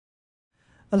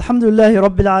الحمد لله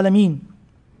رب العالمين.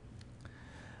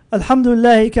 الحمد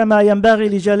لله كما ينبغي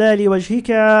لجلال وجهك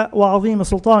وعظيم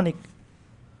سلطانك.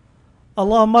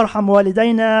 اللهم ارحم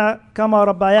والدينا كما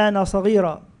ربيانا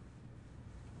صغيرا.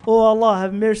 Oh Allah,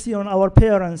 have mercy on our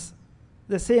parents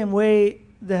the same way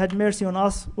they had mercy on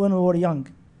us when we were young.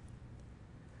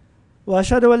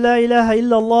 وأشهد أن لا إله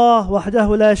إلا الله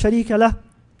وحده لا شريك له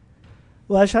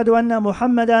وأشهد أن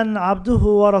محمدا عبده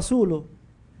ورسوله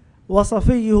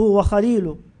وصفيه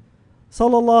وخليله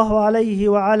صلى الله عليه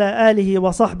وعلى آله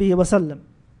وصحبه وسلم.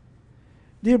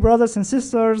 Dear brothers and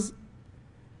sisters,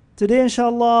 today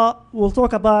inshallah we'll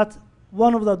talk about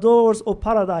one of the doors of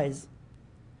paradise.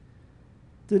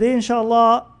 Today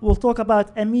inshallah we'll talk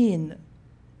about Ameen,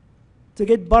 to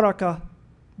get barakah,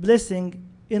 blessing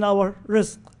in our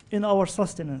rizq, in our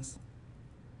sustenance.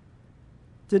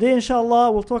 Today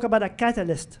inshallah we'll talk about a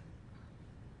catalyst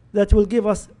that will give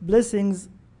us blessings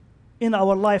in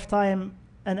our lifetime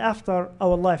and after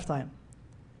our lifetime.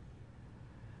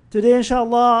 Today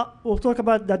inshallah we'll talk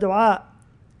about the dua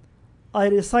I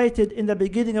recited in the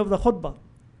beginning of the khutbah,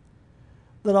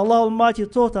 that Allah Almighty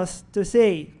taught us to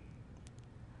say,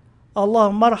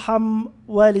 Allahumma arham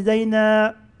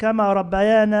walidayna kama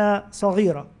rabbayana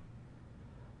saghira.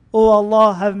 Oh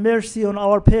Allah, have mercy on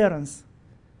our parents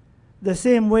the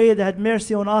same way they had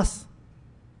mercy on us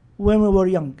when we were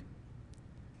young.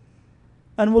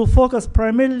 And we'll focus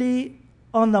primarily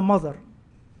on the mother.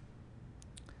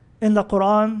 In the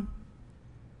Quran,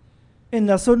 in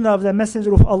the Sunnah of the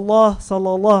Messenger of Allah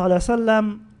sallallahu alaihi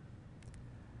wasallam,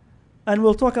 and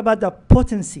we'll talk about the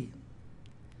potency,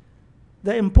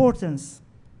 the importance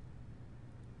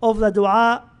of the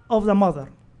dua of the mother.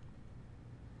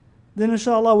 Then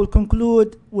inshallah we'll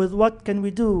conclude with what can we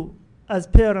do as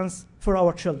parents for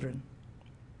our children.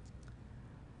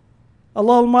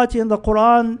 Allah Almighty in the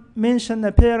Quran mentioned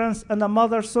the parents and the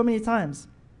mother so many times.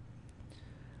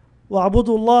 وَاعْبُدُوا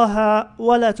اللَّهَ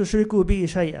وَلَا تُشْرِكُوا بِهِ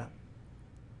شَيْئًا.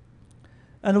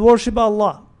 And worship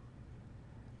Allah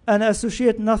and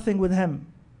associate nothing with Him.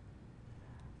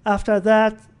 After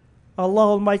that, Allah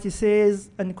Almighty says,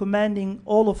 and commanding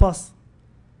all of us,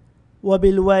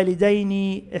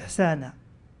 وَبِالْوَالِدَيْنِ إِحْسَانًا,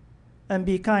 and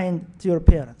be kind to your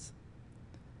parents.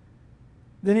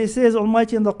 Then He says,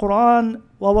 Almighty in the Quran,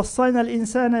 وَوَصَّيْنَا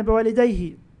الْإِنسَانَ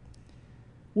بِوَالِدَيْهِ,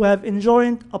 we have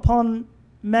enjoined upon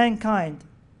mankind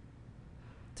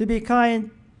to be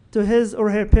kind to his or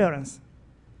her parents.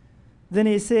 Then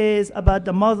He says about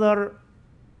the mother,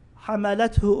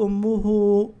 حَمَلَتْهُ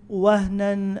أُمُّهُ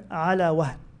وَهْنًا عَلَى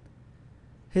وَهْنٍ,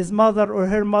 his mother or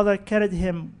her mother carried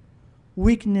him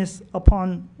weakness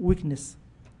upon weakness.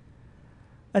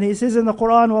 And He says in the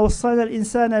Quran, وَوَصَّيْنَا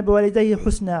الْإِنسَانَ بِوَالِدَيْهِ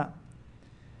حُسْنًا,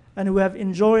 and we have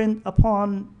enjoined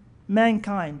upon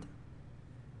mankind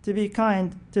to be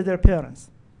kind to their parents.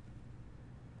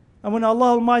 And when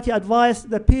Allah Almighty advised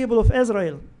the people of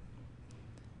Israel,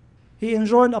 He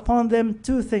enjoined upon them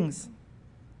two things.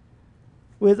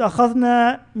 وَإِذْ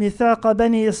أَخَذْنَا مِيثَاقَ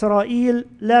بَنِي إِسْرَائِيلَ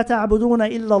لَا تَعْبُدُونَ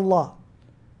إِلَّا اللَّهِ,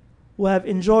 we have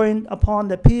enjoined upon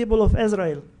the people of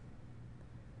Israel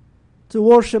to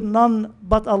worship none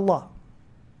but Allah.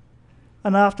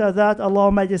 And after that, Allah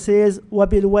Almighty says,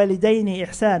 وَبِالْوَالِدَيْنِ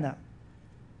إِحْسَانًا,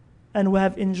 and we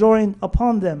have enjoined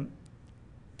upon them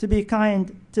to be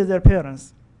kind to their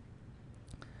parents.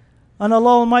 And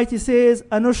Allah Almighty says,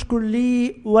 أَنُشْكُرْ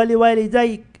لِي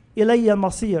وَلِوَالِدَيْكَ إِلَيَّ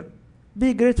الْمَصِيرُ,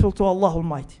 be grateful to Allah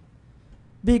Almighty,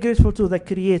 be grateful to the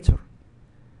Creator.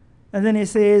 And then He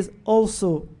says,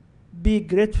 also be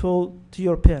grateful to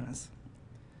your parents.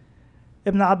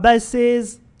 Ibn Abbas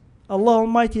says, Allah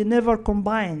Almighty never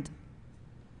combined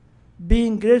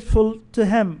being grateful to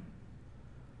Him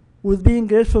with being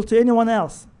grateful to anyone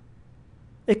else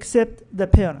except the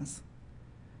parents.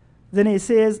 Then He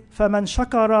says, فَمَنْ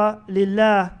شَكَرَ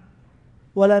لِلَّهِ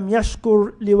وَلَمْ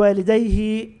يَشْكُرْ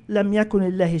لِوَالِدَيْهِ لَمْ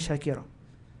يَكُنِ اللَّهِ شَاكِرًا.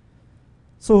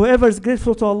 So whoever is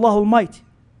grateful to Allah Almighty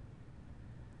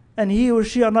and he or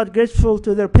she are not grateful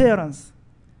to their parents,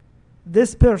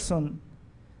 this person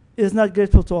is not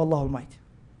grateful to Allah Almighty.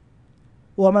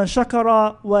 وَمَنْ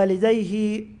شَكَرَ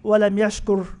وَالِدَيْهِ وَلَمْ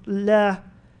يَشْكُرْ اللَّهِ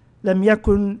لَمْ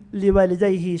يَكُنْ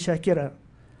لِوَالِدَيْهِ شَاكِرًا.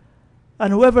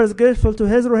 And whoever is grateful to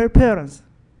his or her parents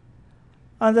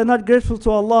and they're not grateful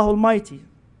to Allah Almighty,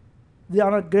 they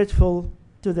are not grateful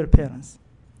to their parents.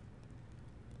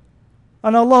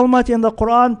 And Allah Almighty in the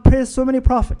Quran praised so many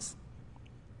prophets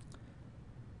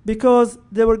because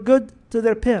they were good to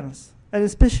their parents, and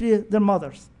especially their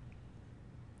mothers.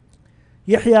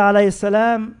 Yahya alayhi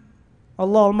salam,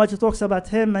 Allah Almighty talks about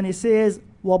him and He says,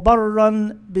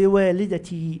 وَبَرًّا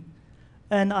بِوَالِدَتِهِ,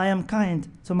 and I am kind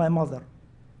to my mother.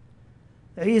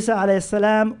 Isa alayhi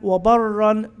salam,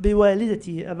 وَبَرًّا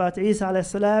بِوَالِدَتِي, about Isa alayhi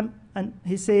salam, and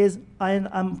he says, I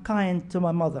am kind to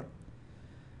my mother.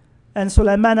 And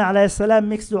Sulaiman alayhi salam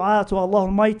makes dua to Allah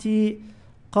Almighty,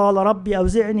 قال ربي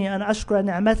أوزعني أن أشكر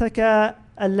نعمتك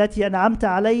التي أنعمت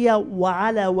علي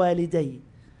وعلى والدي.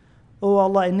 Oh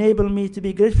Allah, enable me to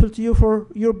be grateful to you for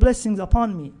your blessings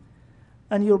upon me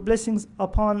and your blessings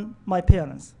upon my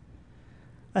parents.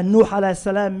 And Nuh alayhi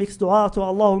salam makes dua to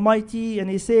Allah Almighty, and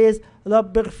he says,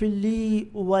 رب اغفر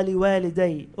لي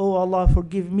ولوالدي. Oh Allah,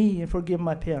 forgive me and forgive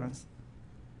my parents.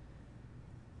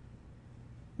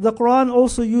 The Quran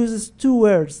also uses two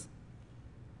words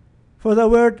for the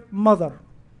word mother,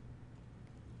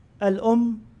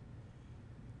 al-um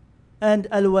and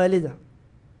al-walida.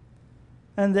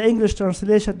 And the English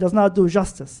translation does not do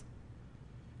justice.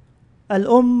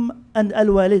 Al-um and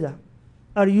al-walida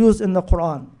are used in the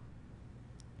Quran.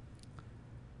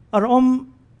 Ar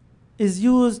is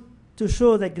used to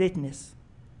show the greatness,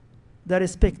 the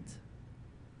respect,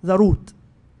 the root.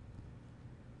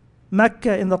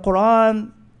 Mecca in the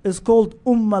Quran is called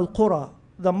al-Qura,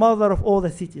 the mother of all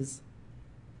the cities.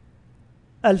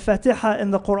 Al-Fatiha in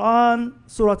the Quran,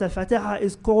 Surah Al-Fatiha,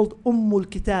 is called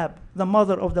al-Kitab, the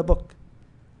mother of the book.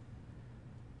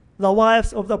 The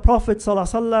wives of the Prophet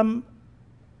ﷺ,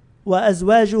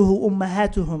 وَأَزْوَاجُهُ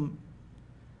أُمَّهَاتُهُمْ.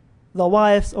 The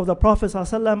wives of the Prophet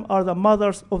ﷺ are the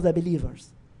mothers of the believers.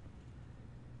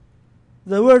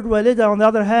 The word walida, on the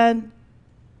other hand,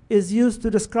 is used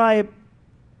to describe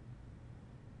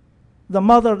the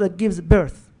mother that gives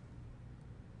birth,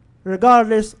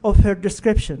 regardless of her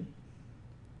description.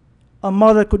 A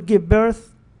mother could give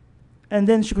birth, and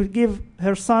then she could give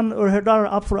her son or her daughter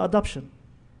up for adoption.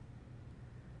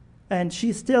 And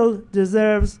she still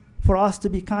deserves for us to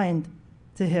be kind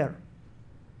to her.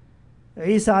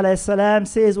 Isa alayhi salam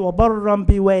says, وَبَرًّا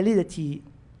بِوَالِدَتِي,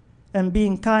 and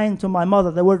being kind to my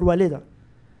mother, the word walida.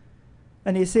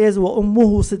 And he says,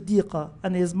 وَأُمُّهُ صِدِّيقًا,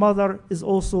 and his mother is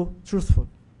also truthful.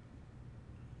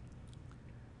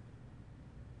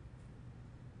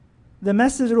 The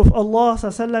Messenger of Allah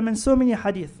ﷺ, in so many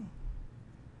hadith,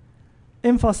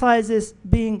 emphasizes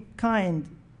being kind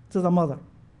to the mother.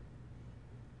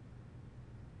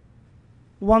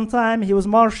 One time he was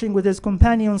marching with his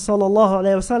companion sallallahu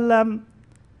alayhi wasallam,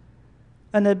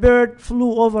 and a bird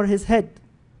flew over his head.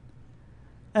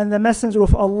 And the Messenger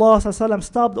of Allah sallallahu alayhi wasallam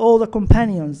stopped all the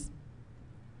companions,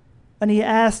 and he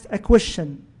asked a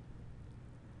question: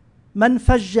 "Man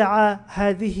fajja'a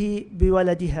hadhihi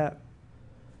biwaladiha?"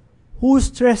 Who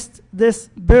stressed this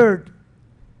bird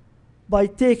by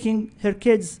taking her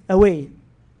kids away?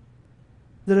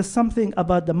 There is something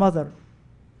about the mother,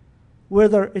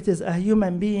 whether it is a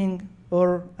human being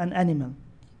or an animal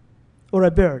or a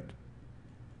bird.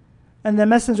 And the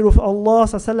Messenger of Allah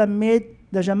ﷺ made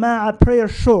the Jama'ah prayer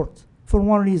short for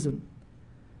one reason.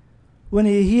 When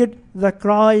he heard the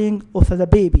crying of the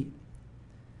baby,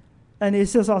 and he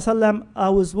says, ﷺ, I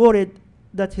was worried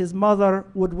that his mother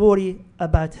would worry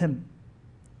about him.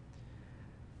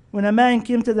 When a man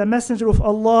came to the Messenger of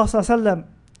Allah ﷺ,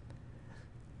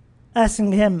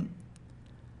 asking him,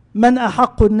 Man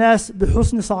ahaqqu nas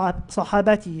bihusni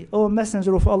sahabati, O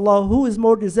Messenger of Allah, who is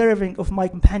more deserving of my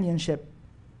companionship?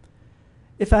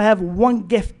 If I have one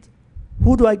gift,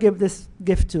 who do I give this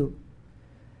gift to?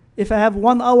 If I have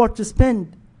 1 hour to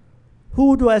spend,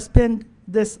 who do I spend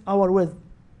this hour with?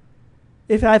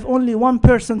 If I have only one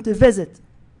person to visit,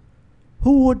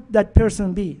 who would that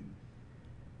person be?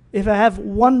 If I have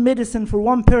one medicine for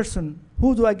one person,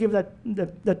 who do I give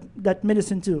that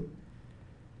medicine to?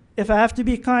 If I have to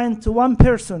be kind to one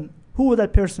person, who would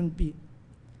that person be?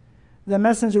 The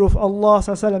Messenger of Allah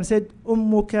ﷺ said,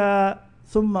 Ummuka,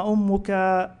 thumma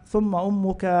ummuka, thumma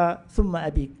ummuka, thumma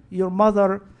abik. Your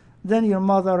mother, then your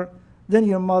mother, then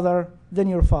your mother, then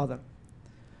your father.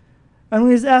 And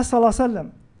when he's asked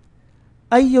ﷺ,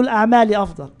 Ayyul a'mali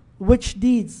afdal, which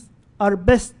deeds are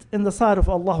best in the sight of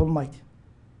Allah Almighty?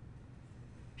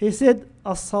 He said,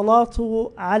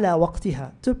 As-salatu ala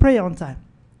waqtiha, to pray on time.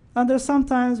 And there's some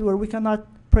times where we cannot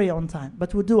pray on time,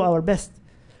 but we do our best.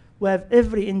 We have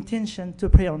every intention to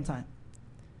pray on time.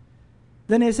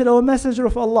 Then he said, O Messenger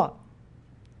of Allah,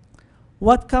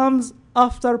 what comes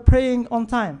after praying on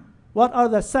time? What are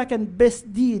the second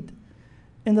best deed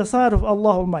in the sight of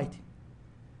Allah Almighty?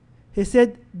 He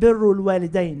said, Birrul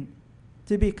walidain,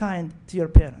 to be kind to your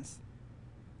parents.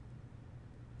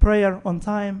 Prayer on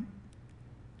time,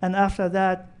 and after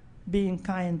that, being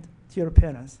kind to your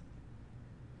parents.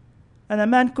 And a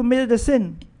man committed a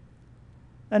sin,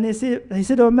 and he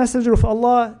said, O Messenger of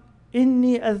Allah,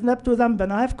 Inni aznabtu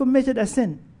dhanban, I have committed a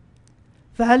sin.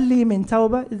 فَهَلْ لِي مِن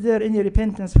تَوْبَةٍ, is there any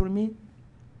repentance for me?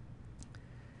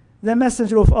 The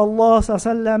Messenger of Allah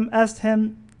ﷺ asked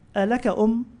him, Alaka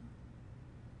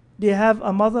do you have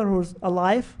a mother who's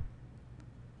alive?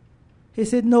 He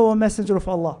said, no, O Messenger of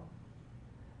Allah.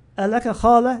 Alaka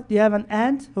khala, do you have an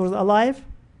aunt who's alive?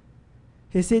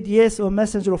 He said, yes, O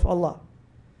Messenger of Allah.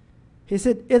 He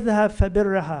said, idhab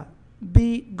fabirraha,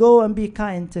 go and be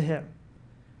kind to her.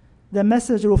 The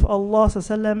Messenger of Allah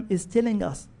ﷺ is telling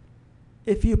us,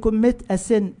 if you commit a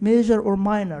sin, major or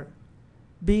minor,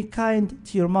 be kind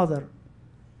to your mother.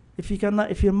 If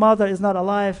your mother is not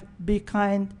alive, be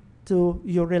kind to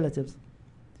your relatives.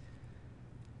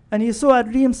 And he saw a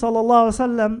dream, sallallahu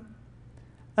alaihi wasallam,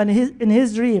 and in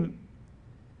his dream,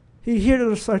 he heard a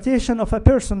recitation of a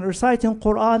person reciting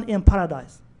Quran in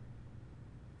paradise.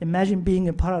 Imagine being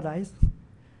in paradise,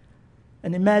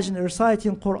 and imagine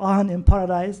reciting Quran in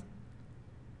paradise.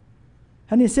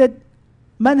 And he said,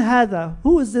 Man hada?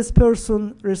 Who is this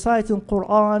person reciting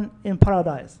Quran in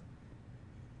paradise?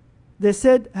 They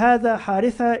said, Hada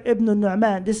Haritha ibn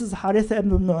Nu'man. This is Haritha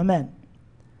ibn Nu'man,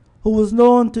 who was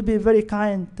known to be very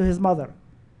kind to his mother.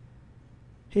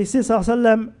 He says,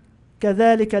 Sallallahu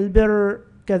Kadhalik al-birr,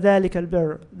 kadhalik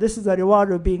al-birr. This is the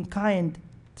reward of being kind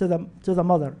to the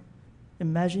mother.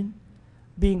 Imagine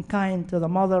being kind to the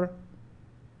mother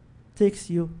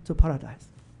takes you to paradise.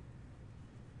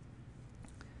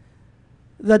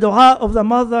 The dua of the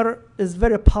mother is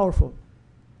very powerful.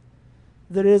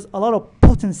 There is a lot of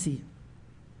potency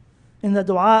in the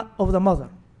dua of the mother.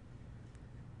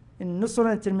 In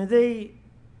Sunan al-Tirmidhi,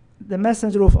 the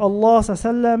Messenger of Allah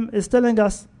ﷺ is telling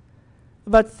us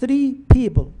about three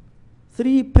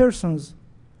persons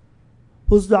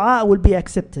whose dua will be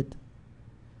accepted.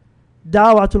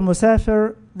 Da'watul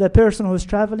musafir, the person who is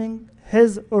traveling,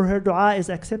 his or her dua is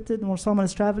accepted. When someone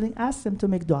is traveling, ask them to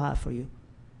make dua for you.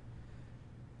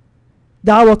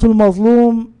 Da'watul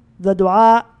mazlum, the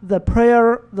dua, the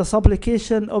prayer, the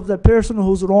supplication of the person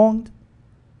who's wronged.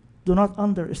 Do not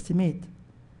underestimate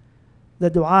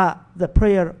the dua, the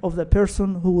prayer of the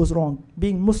person who was wronged,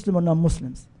 being Muslim or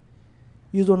non-Muslims.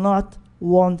 You do not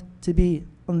want to be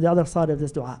on the other side of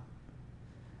this dua.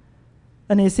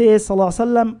 And he says, Sallallahu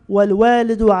Alaihi Wasallam,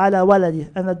 وَالْوَالِدُ عَلَى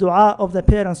وَلَدِهِ, and the dua of the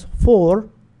parents for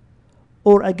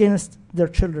or against their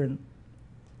children.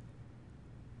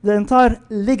 The entire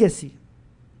legacy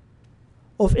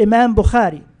of Imam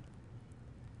Bukhari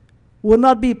would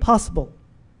not be possible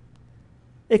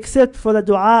except for the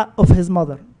dua of his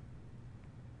mother.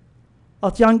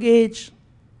 At young age,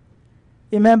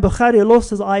 Imam Bukhari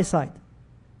lost his eyesight,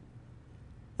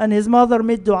 and his mother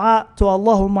made dua to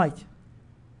Allah Almighty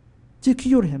to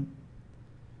cure him,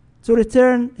 to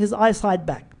return his eyesight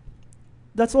back.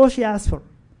 That's all she asked for.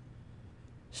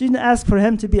 She didn't ask for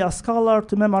him to be a scholar,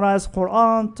 to memorize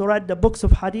Quran, to write the books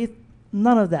of hadith,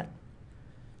 none of that.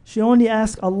 She only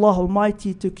asked Allah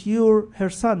Almighty to cure her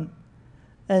son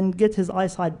and get his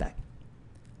eyesight back.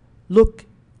 Look,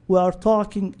 we are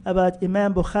talking about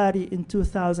Imam Bukhari in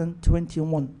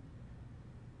 2021.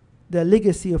 The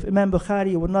legacy of Imam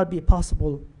Bukhari would not be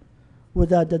possible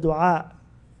without the dua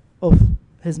of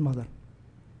his mother.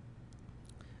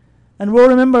 And we'll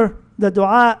remember the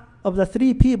dua of the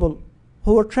three people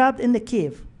who were trapped in the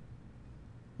cave.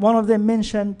 One of them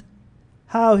mentioned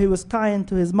how he was kind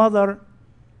to his mother,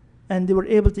 and they were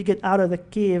able to get out of the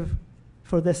cave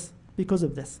because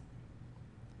of this.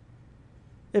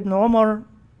 Ibn Umar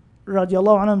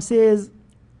radiallahu anhu says,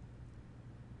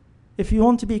 if you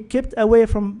want to be kept away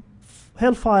from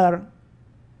hellfire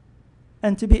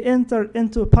and to be entered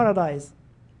into paradise,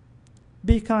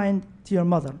 be kind to your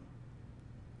mother.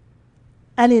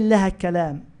 أَنِ لَهَا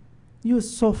كَلَامٍ,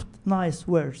 use soft, nice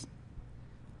words.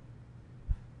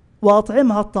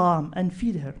 وَأَطْعِمْهَا الطَّعَامِ, and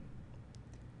feed her.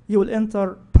 You will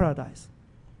enter paradise.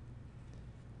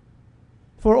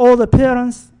 For all the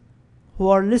parents who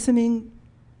are listening,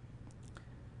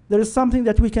 there is something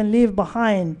that we can leave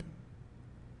behind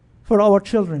for our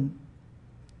children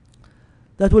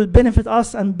that will benefit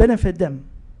us and benefit them.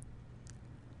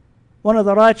 One of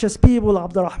the righteous people,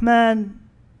 Abdurrahman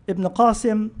ibn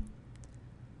Qasim,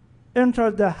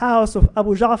 entered the house of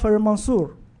Abu Ja'far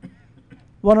al-Mansur,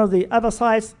 one of the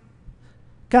Abbasid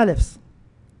caliphs.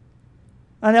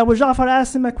 And Abu Ja'far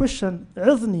asked him a question,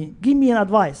 "Udhni, give me an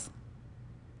advice."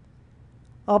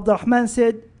 Abdurrahman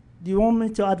said, do you want me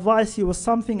to advise you with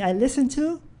something I listened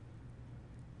to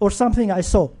or something I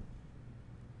saw?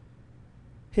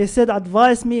 He said,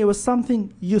 advise me with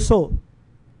something you saw.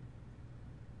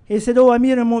 He said, "Oh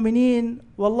Amir al-Mu'mineen,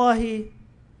 wallahi,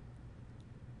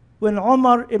 when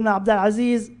Umar ibn Abdul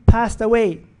Aziz passed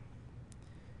away,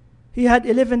 he had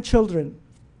 11 children,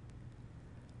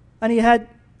 and he had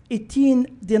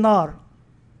 18 dinar.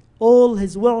 All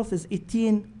his wealth is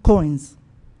 18 coins.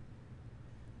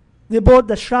 They bought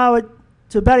the shroud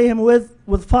to bury him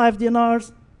with 5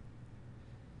 dinars.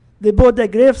 They bought the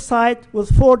gravesite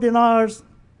with 4 dinars.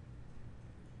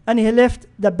 And he left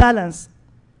the balance,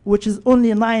 which is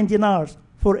only 9 dinars,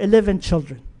 for 11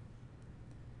 children.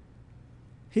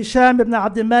 Hisham ibn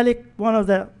Abdul Malik, one of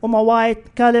the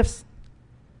Umayyad caliphs,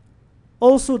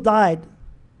 also died.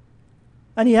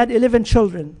 And he had 11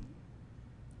 children.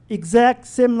 Exact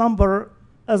same number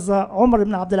as Umar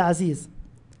ibn Abdul Aziz.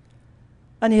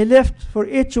 And he left for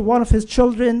each one of his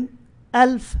children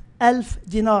alf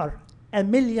dinar,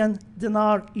 1,000,000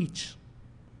 dinar each.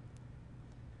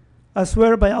 I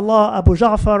swear by Allah, Abu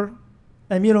Ja'far,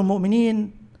 Amir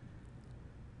al-Mu'mineen,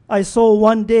 I saw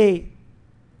one day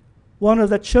one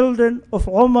of the children of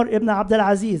Umar ibn Abdul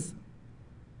Aziz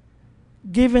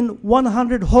given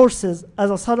 100 horses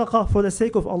as a sadaqah for the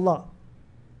sake of Allah.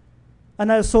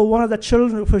 And I saw one of the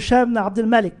children of Hisham ibn Abdul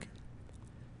Malik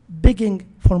begging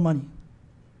for money.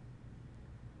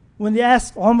 When they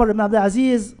asked Umar ibn Abdul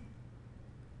Aziz,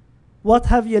 what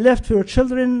have you left for your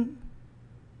children?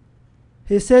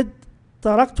 He said,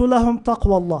 تَرَكْتُ لَهُمْ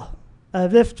تَقْوَى اللَّهِ. I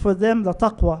left for them the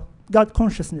taqwa, God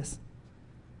consciousness.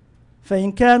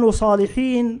 فَإِنْ كَانُوا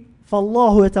صَالِحِينَ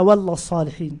فَاللَّهُ يَتَوَلَّى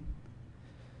الصَّالِحِينَ.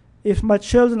 If my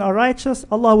children are righteous,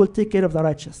 Allah will take care of the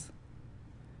righteous.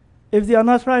 If they are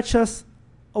not righteous,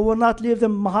 I will not leave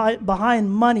them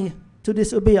behind money to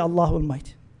disobey Allah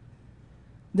Almighty.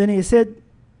 Then he said,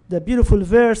 the beautiful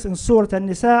verse in Surah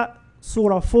An-Nisa,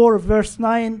 Surah 4, verse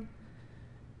 9,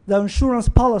 the insurance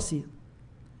policy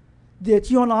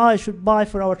that you and I should buy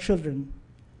for our children.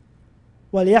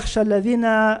 وَلْيَخْشَى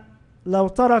الَّذِينَ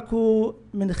لَوْ تَرَكُوا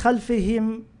مِنْ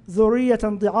خَلْفِهِمْ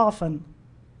ذُرِّيَّةً ضِعَافًا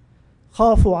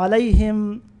خَافُوا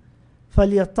عَلَيْهِمْ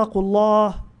فَلْيَتَّقُوا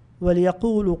اللَّهَ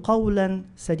وَلْيَقُولُوا قَوْلًا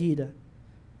سَدِيدًا.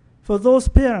 For those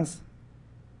parents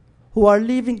who are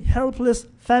leaving helpless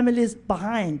families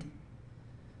behind,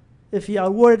 if you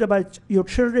are worried about your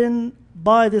children,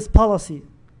 buy this policy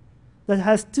that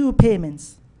has 2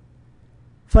 payments.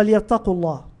 فَلْيَتَّقُوا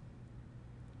اللَّهِ.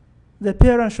 The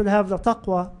parent should have the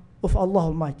taqwa of Allah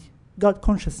Almighty, God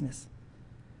consciousness.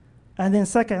 And then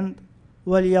second,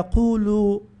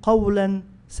 وَلْيَقُولُوا قَوْلًا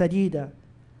سَدِيدًا.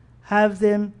 Have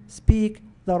them speak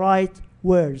the right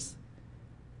words.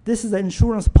 This is the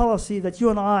insurance policy that you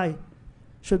and I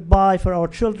should buy for our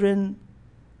children,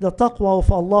 the taqwa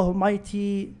of Allah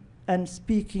Almighty and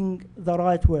speaking the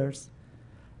right words.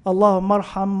 Allahumma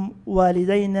arham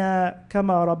walidayna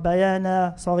kama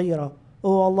rabbayana saghira.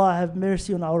 Oh Allah, have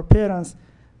mercy on our parents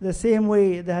the same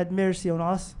way they had mercy on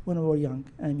us when we were young.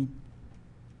 Ameen.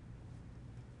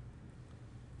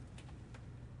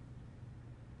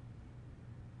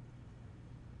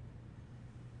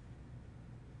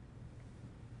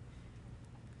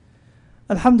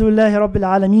 الحمد لله رب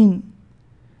العالمين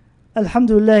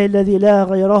الحمد لله الذي لا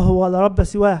غيره ولا رب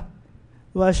سواه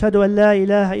وأشهد أن لا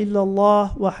إله إلا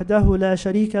الله وحده لا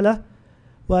شريك له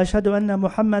وأشهد أن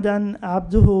محمدا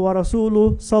عبده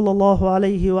ورسوله صلى الله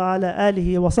عليه وعلى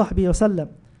آله وصحبه وسلم.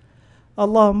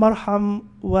 اللهم ارحم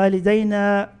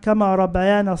والدينا كما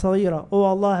ربيانا صغيرا. Oh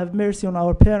Allah, have mercy on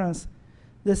our parents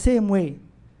the same way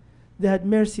they had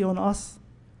mercy on us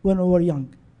when we were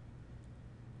young.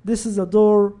 This is a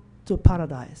door to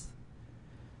paradise.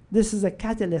 This is a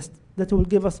catalyst that will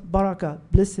give us barakah,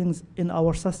 blessings in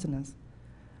our sustenance,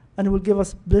 and will give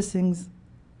us blessings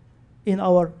in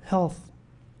our health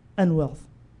and wealth.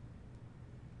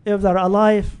 If they're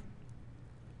alive,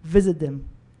 visit them,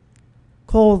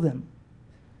 call them,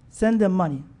 send them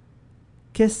money,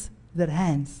 kiss their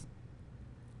hands,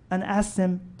 and ask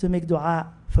them to make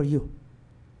dua for you.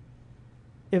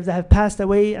 If they have passed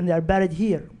away and they are buried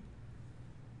here,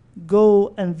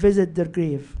 go and visit their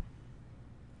grave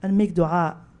and make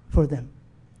dua for them.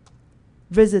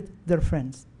 Visit their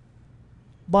friends.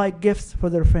 Buy gifts for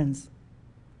their friends.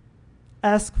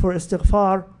 Ask for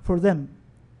istighfar for them.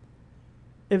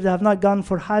 If they have not gone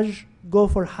for Hajj, go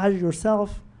for Hajj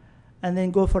yourself and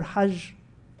then go for Hajj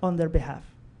on their behalf.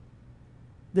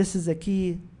 This is the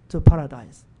key to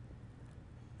paradise.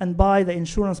 And buy the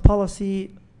insurance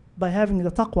policy by having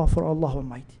the taqwa for Allah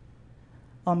Almighty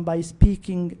and by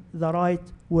speaking the right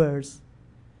words.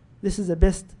 This is the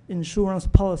best insurance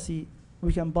policy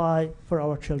we can buy for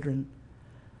our children.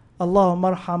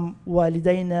 Allahumma arham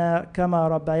walidayna kama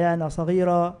rabbayana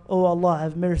saghira. Oh Allah,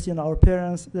 have mercy on our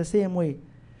parents the same way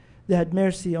they had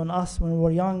mercy on us when we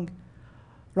were young.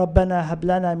 ربنا هب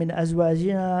لنا من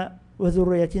أزواجنا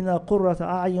وذريتنا قرة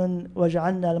أعين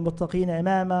واجعلنا للمتقين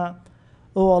إماما.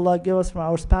 Oh Allah, give us from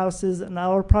our spouses and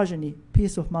our progeny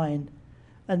peace of mind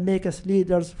and make us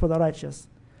leaders for the righteous.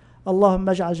 اللهم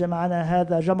اجعل جمعنا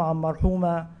هذا جمعا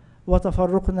مرحوما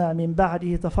وتفرقنا من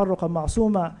بعده تفرقا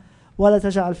معصوما ولا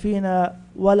تجعل فينا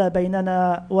ولا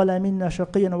بيننا ولا منا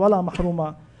شقيا ولا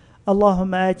محروما.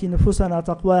 اللهم آت نفوسنا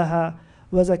تقواها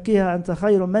وزكيها أنت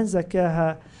خير من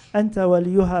زكاها، أنت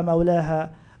وليها مولاها.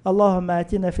 اللهم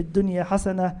آتنا في الدنيا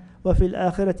حسنة وفي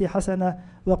الآخرة حسنة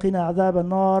وقنا عذاب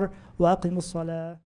النار، وأقم الصلاة.